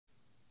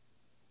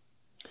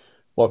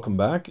Welcome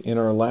back. In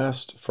our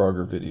last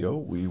Frogger video,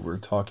 we were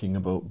talking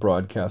about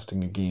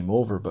broadcasting a game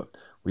over, but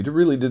we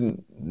really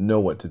didn't know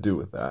what to do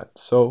with that.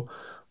 So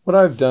what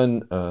I've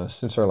done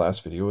since our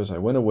last video is I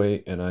went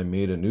away and I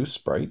made a new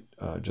sprite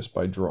just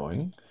by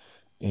drawing.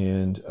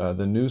 And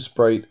the new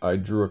sprite, I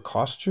drew a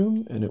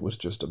costume and it was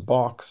just a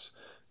box.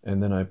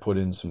 And then I put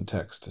in some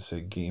text to say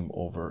game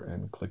over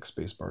and click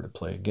spacebar to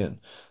play again.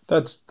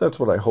 That's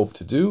what I hope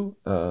to do.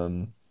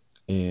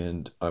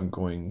 And I'm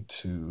going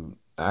to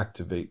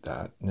activate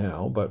that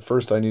now. But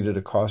first I needed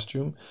a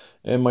costume.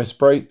 And my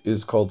sprite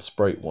is called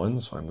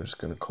Sprite1, so I'm just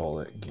going to call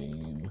it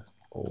game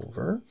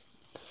over.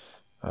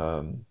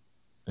 And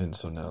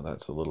so now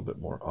that's a little bit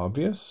more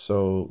obvious.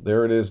 So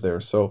there it is there.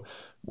 So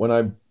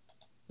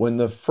when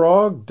the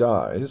frog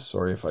dies,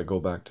 sorry if I go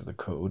back to the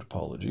code,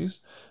 apologies.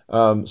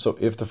 So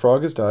if the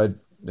frog has died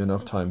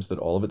enough times that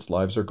all of its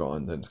lives are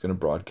gone, then it's going to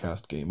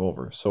broadcast game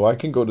over. So I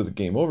can go to the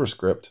game over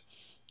script,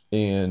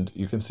 and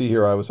you can see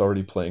here I was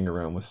already playing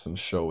around with some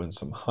show and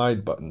some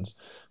hide buttons.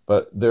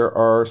 But there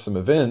are some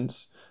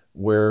events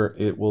where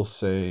it will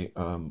say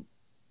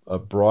a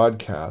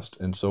broadcast.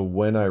 And so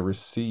when I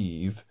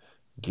receive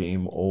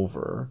game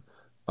over,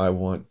 I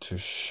want to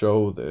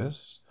show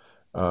this.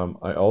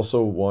 I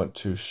also want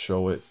to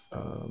show it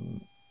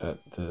at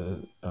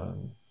the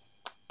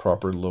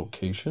proper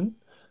location.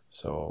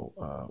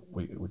 So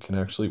we can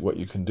actually, what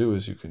you can do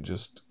is you can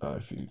just,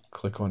 if you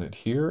click on it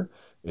here,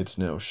 it's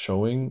now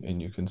showing,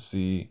 and you can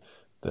see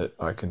that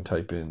I can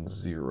type in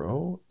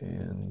 0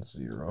 and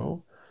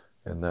 0,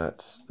 and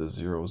that's the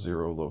 0,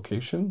 0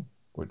 location,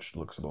 which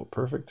looks about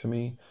perfect to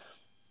me.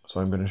 So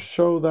I'm going to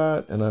show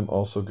that, and I'm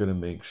also going to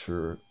make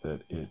sure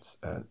that it's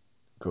at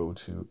go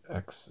to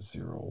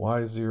x0,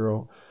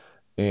 y0,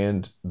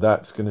 and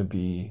that's going to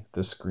be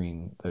the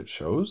screen that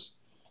shows.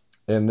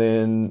 And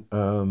then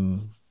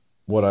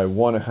what I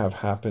want to have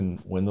happen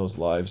when those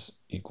lives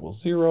equal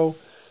 0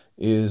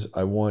 is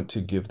I want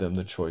to give them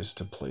the choice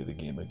to play the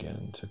game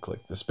again, to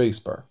click the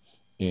spacebar.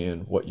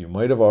 And what you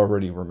might have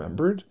already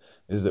remembered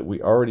is that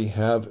we already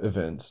have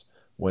events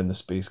when the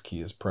space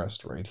key is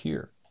pressed right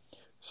here.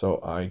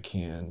 So I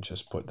can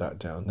just put that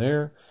down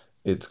there.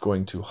 It's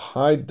going to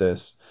hide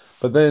this,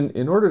 but then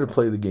in order to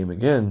play the game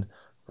again,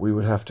 we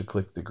would have to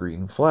click the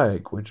green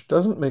flag, which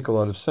doesn't make a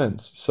lot of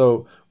sense.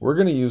 So we're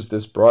going to use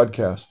this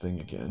broadcast thing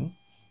again,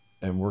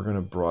 and we're going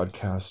to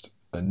broadcast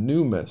a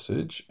new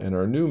message, and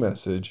our new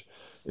message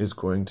is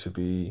going to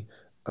be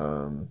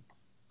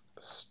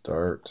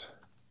start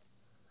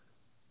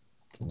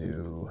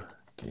new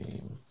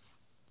game.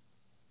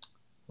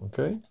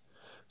 Okay,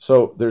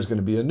 so there's going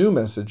to be a new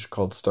message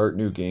called start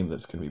new game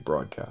that's going to be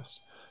broadcast.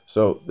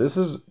 So this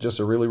is just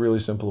a really, really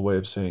simple way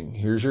of saying,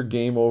 here's your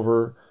game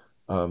over.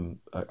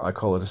 I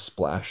call it a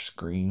splash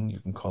screen. You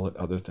can call it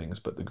other things,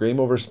 but the game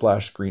over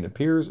splash screen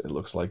appears. It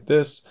looks like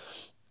this.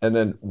 And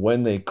then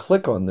when they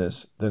click on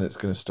this, then it's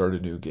going to start a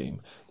new game.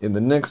 In the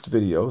next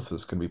video, so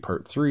this is going to be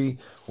part 3,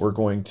 we're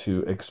going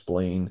to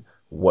explain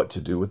what to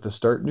do with the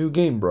start new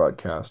game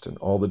broadcast and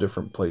all the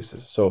different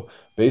places. So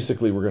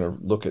basically we're going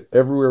to look at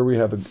everywhere we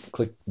have a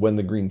click when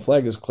the green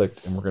flag is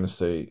clicked, and we're going to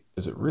say,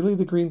 is it really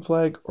the green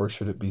flag or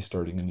should it be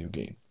starting a new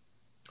game?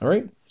 All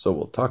right, so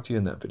we'll talk to you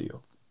in that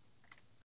video.